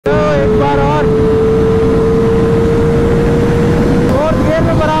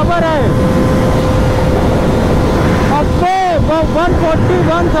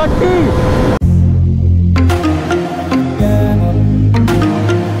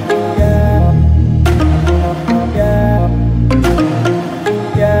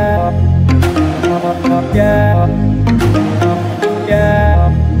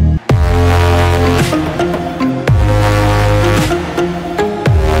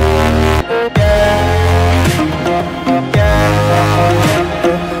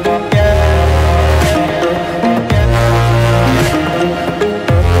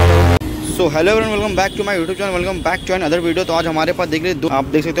Back to my YouTube channel, welcome back to N other video. तो आज हमारे पास देख रहे आप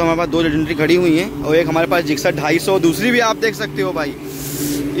देख सकते हो हमारे पास दो लेजेंडरी खड़ी हुई हैं और एक हमारे पास जिक्सर 250, दूसरी भी आप देख सकते हो भाई।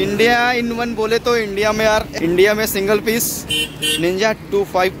 इंडिया इन वन बोले तो इंडिया में यार, इंडिया में सिंगल पीस निंजा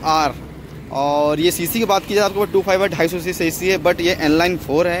 25R। और ये सीसी की बात की जाए आपको 25R 250 सीसी है, बट ये इनलाइन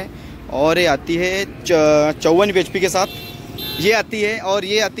 4 है और ये आती है 54 bhp के साथ ये आती है। और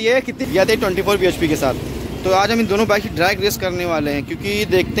ये आती है कितनी, ये आती है 24 bhp के साथ। तो आज हम इन दोनों बाइक की ड्रैग रेस करने वाले हैं, क्योंकि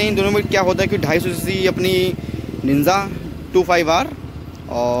देखते हैं इन दोनों में क्या होता है। कि 250 सीसी अपनी निंजा 25R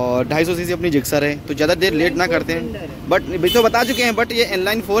और 250 सीसी अपनी जिक्सर है। तो ज़्यादा देर लेट ना करते हैं, बट तो बता चुके हैं, बट ये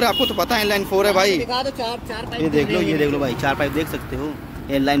इनलाइन 4 है। आपको तो पता है इनलाइन 4 है भाई। ये देख लो भाई, 4 पाइप देख सकते हो।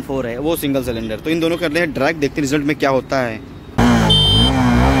 इनलाइन 4 है, वो सिंगल सिलेंडर। तो इन दोनों कर ले हैं ड्रैग, देखते हैं रिजल्ट में क्या होता है।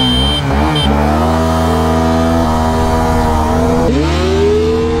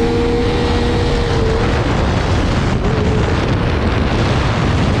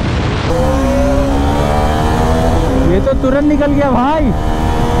 तो तुरंत निकल गया भाई,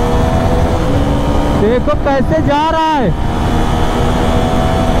 देखो कैसे जा रहा है।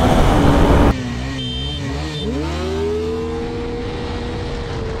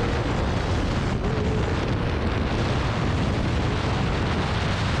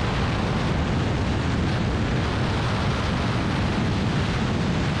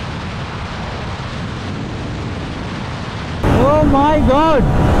 ओह माय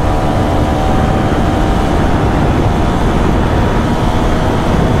गॉड,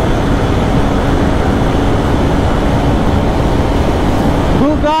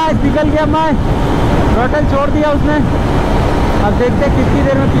 निकल गया। मैं थ्रॉटल छोड़ दिया उसने। अब देखते हैं कितनी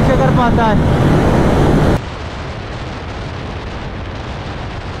देर में पीछे कर पाता है।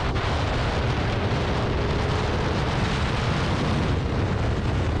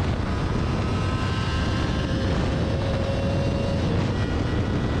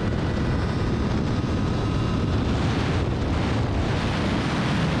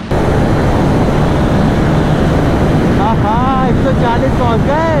 हाँ 140 पहुंच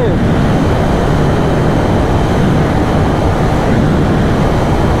गए।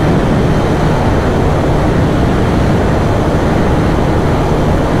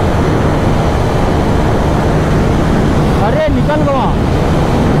 अरे निकल गया,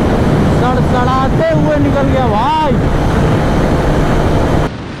 सड़सड़ाते हुए निकल गया भाई।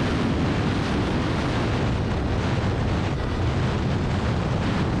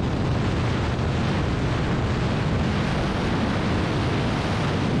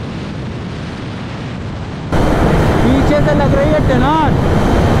 पीछे से लग रही है टेनार,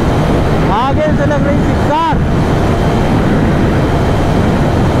 आगे से लग रही जिक्सर।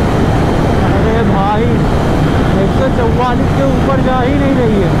 अरे भाई 144 के ऊपर जा ही नहीं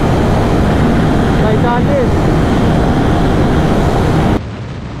रही है। 45।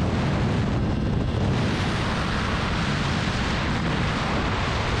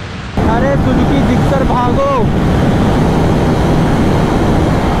 अरे सुजुकी जिक्सर भागो।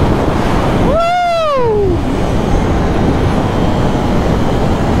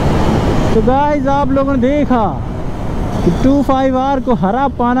 तो गाइस आप लोगों ने देखा कि 25R को हरा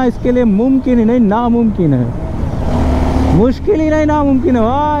पाना इसके लिए मुमकिन ही नहीं, नामुमकिन है। मुश्किल ही नहीं, नामुमकिन है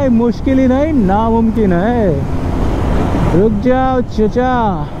भाई, मुश्किल ही नहीं, नामुमकिन है। रुक जाओ चचा,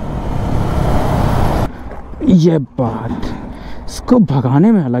 ये बात इसको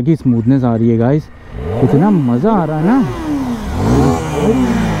भगाने में अलग ही स्मूथनेस आ रही है गाइस। इतना मज़ा आ रहा है ना।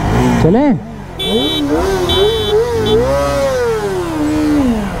 चले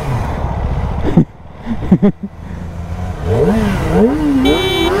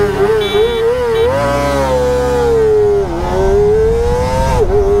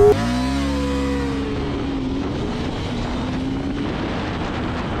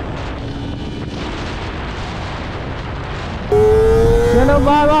चलो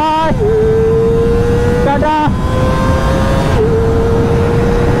बाय बाय, टाटा।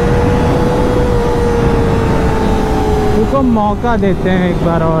 उसको मौका देते हैं एक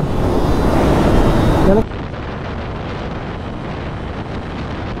बार और। चलो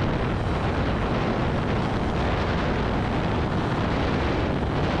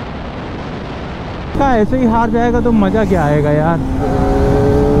ऐसे ही हार जाएगा तो मजा क्या आएगा यार।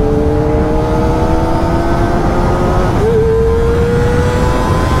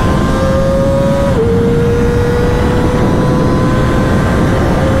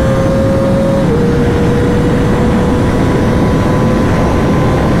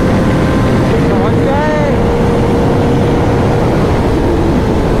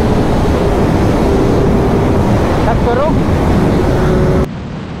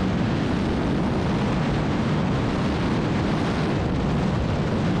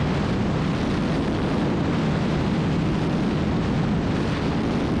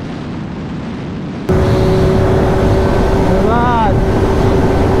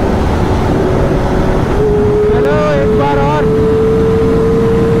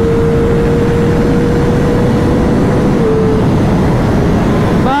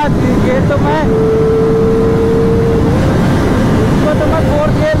 ये तो मैं इसको तो मैं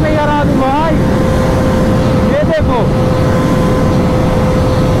 4th गियर में हरा दूँ भाई। ये देखो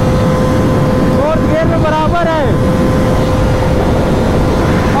 4th गियर में बराबर है।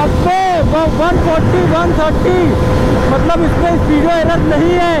 अब पे 140 130 मतलब इसमें स्पीडो एरर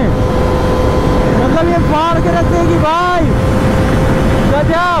नहीं है, मतलब ये फाड़ के रखेगी भाई।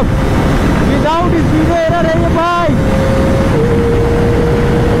 गजब, विदाउट स्पीडो एरर है ये भाई।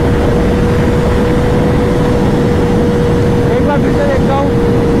 एक बार फिर से देखता हूँ।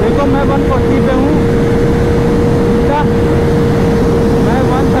 देखो मैं 140 पे हूँ, मैं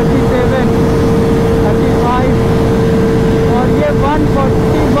 137 35 और ये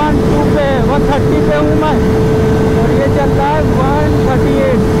 141 2 पे 130 पे हूँ मैं, और ये चल रहा है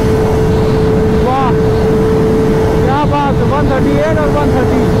 138। वाह क्या बात है, 138 और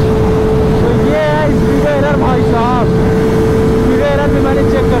 130। तो ये है स्पीडो एरर भाई साहब। स्पीडो एरर भी मैंने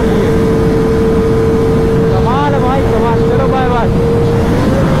चेक कर लिए। कमाल है भाई कमाल। चलो bye bye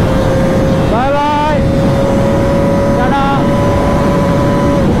bye bye Tata.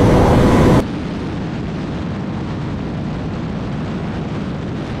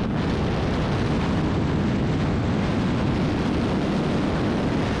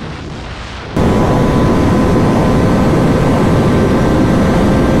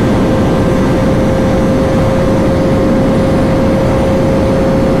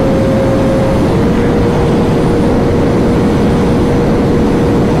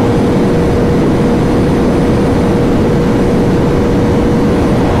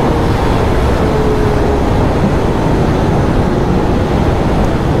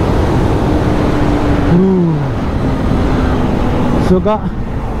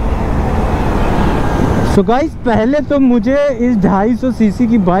 So guys पहले तो मुझे इस 250 सीसी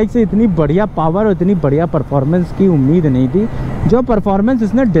की बाइक से इतनी बढ़िया पावर और इतनी बढ़िया परफॉर्मेंस की उम्मीद नहीं थी। जो परफॉर्मेंस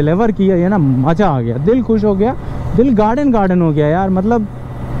इसने डिलीवर किया है ना, मज़ा आ गया, दिल खुश हो गया, दिल गार्डन गार्डन हो गया यार। मतलब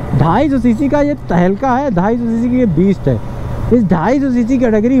 250 सीसी का ये तहलका है, 250 सीसी की ये बीस्ट है। इस 250 सीसी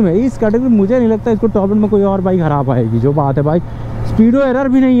कैटेगरी में, इस कैटेगरी में मुझे नहीं लगता इसको टॉप एंड में कोई और बाइक हरा पाएगी। जो बात है भाई, स्पीडो एरर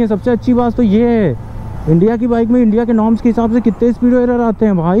भी नहीं है। सबसे अच्छी बात तो ये है, इंडिया की बाइक में इंडिया के नॉर्म्स के हिसाब से कितने स्पीडो एरर आते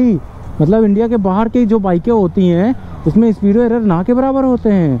हैं भाई। मतलब इंडिया के बाहर की जो बाइकें होती हैं उसमें स्पीडो एरर ना के बराबर होते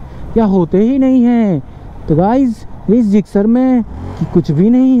हैं या होते ही नहीं हैं। तो गाइस इस जिक्सर में कुछ भी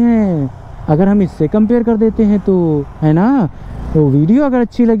नहीं है अगर हम इससे कंपेयर कर देते हैं तो, है ना। तो वीडियो अगर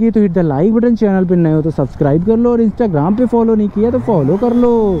अच्छी लगी तो hit the like button, channel पे नए हो तो सब्सक्राइब कर लो, और इंस्टाग्राम पे फॉलो नहीं किया तो फॉलो कर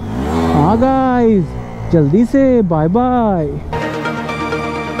लो। हाँ गाइस जल्दी से बाय बाय।